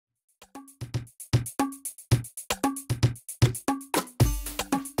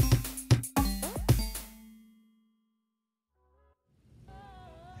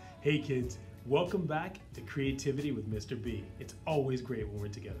Hey kids, welcome back to Creativity with Mr. B. It's always great when we're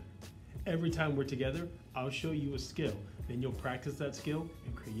together. Every time we're together, I'll show you a skill, then you'll practice that skill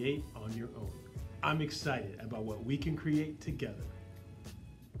and create on your own. I'm excited about what we can create together.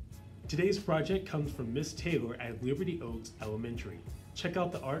 Today's project comes from Miss Taylor at Liberty Oaks Elementary. Check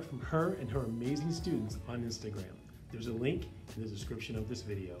out the art from her and her amazing students on Instagram. There's a link in the description of this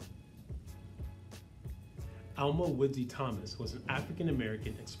video. Alma Woodsey Thomas was an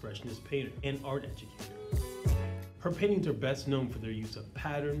African-American Expressionist painter and art educator. Her paintings are best known for their use of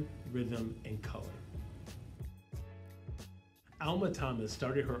pattern, rhythm, and color. Alma Thomas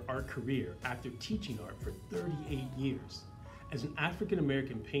started her art career after teaching art for 38 years. As an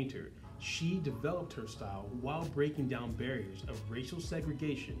African-American painter, she developed her style while breaking down barriers of racial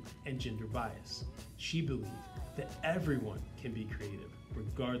segregation and gender bias. She believed that everyone can be creative,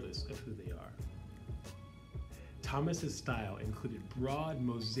 regardless of who they are. Thomas's style included broad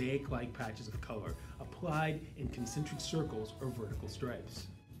mosaic-like patches of color applied in concentric circles or vertical stripes.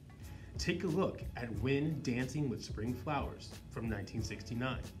 Take a look at Wind Dancing with Spring Flowers from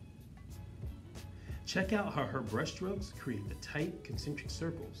 1969. Check out how her brushstrokes create the tight concentric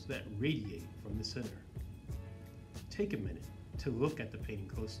circles that radiate from the center. Take a minute to look at the painting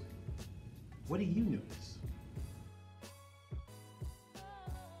closely. What do you notice?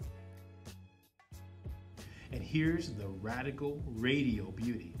 And here's the radical radial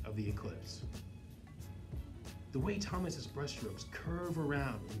beauty of the eclipse. The way Thomas's brushstrokes curve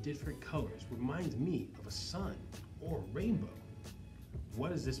around in different colors reminds me of a sun or a rainbow.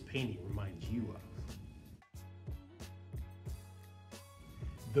 What does this painting remind you of?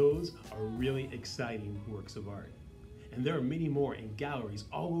 Those are really exciting works of art. And there are many more in galleries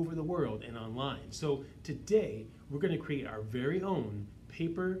all over the world and online. So today, we're going to create our very own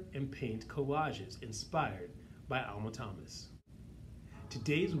paper and paint collages inspired by Alma Thomas.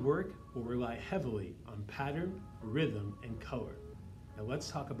 Today's work will rely heavily on pattern, rhythm, and color. Now let's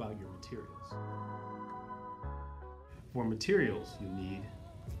talk about your materials. For materials, you need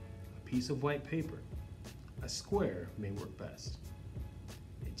a piece of white paper. A square may work best.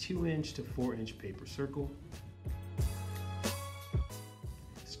 A 2-inch to 4-inch paper circle.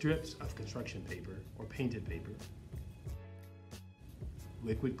 Strips of construction paper or painted paper.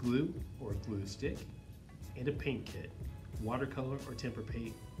 Liquid glue or glue stick. And a paint kit. Watercolor or tempera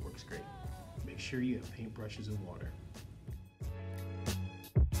paint works great. Make sure you have paint brushes and water.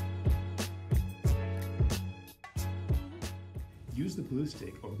 Use the glue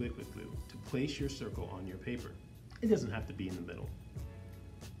stick or liquid glue to place your circle on your paper. It doesn't have to be in the middle.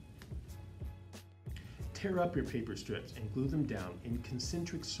 Tear up your paper strips and glue them down in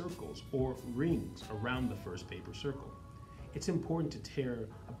concentric circles or rings around the first paper circle. It's important to tear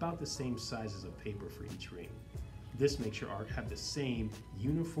about the same sizes of paper for each ring. This makes your art have the same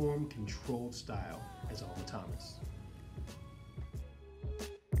uniform, controlled style as Alma Thomas.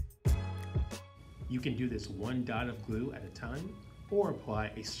 You can do this one dot of glue at a time, or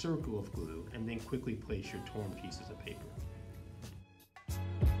apply a circle of glue and then quickly place your torn pieces of paper.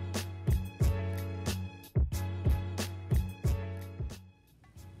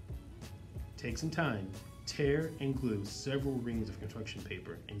 Take some time, tear and glue several rings of construction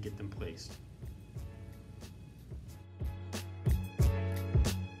paper and get them placed.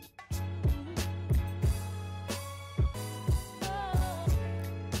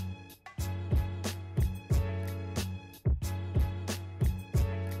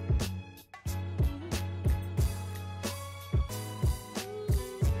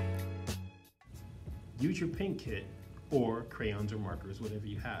 Use your paint kit or crayons or markers, whatever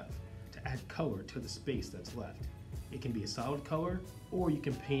you have, to add color to the space that's left. It can be a solid color, or you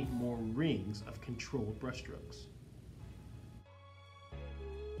can paint more rings of controlled brushstrokes.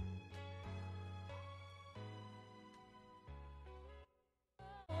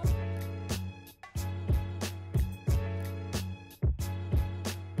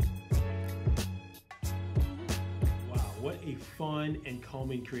 What a fun and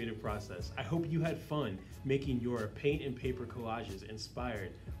calming creative process. I hope you had fun making your paint and paper collages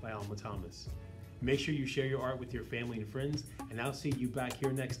inspired by Alma Thomas. Make sure you share your art with your family and friends, and I'll see you back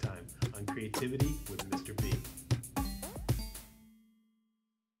here next time on Creativity with Mr. B.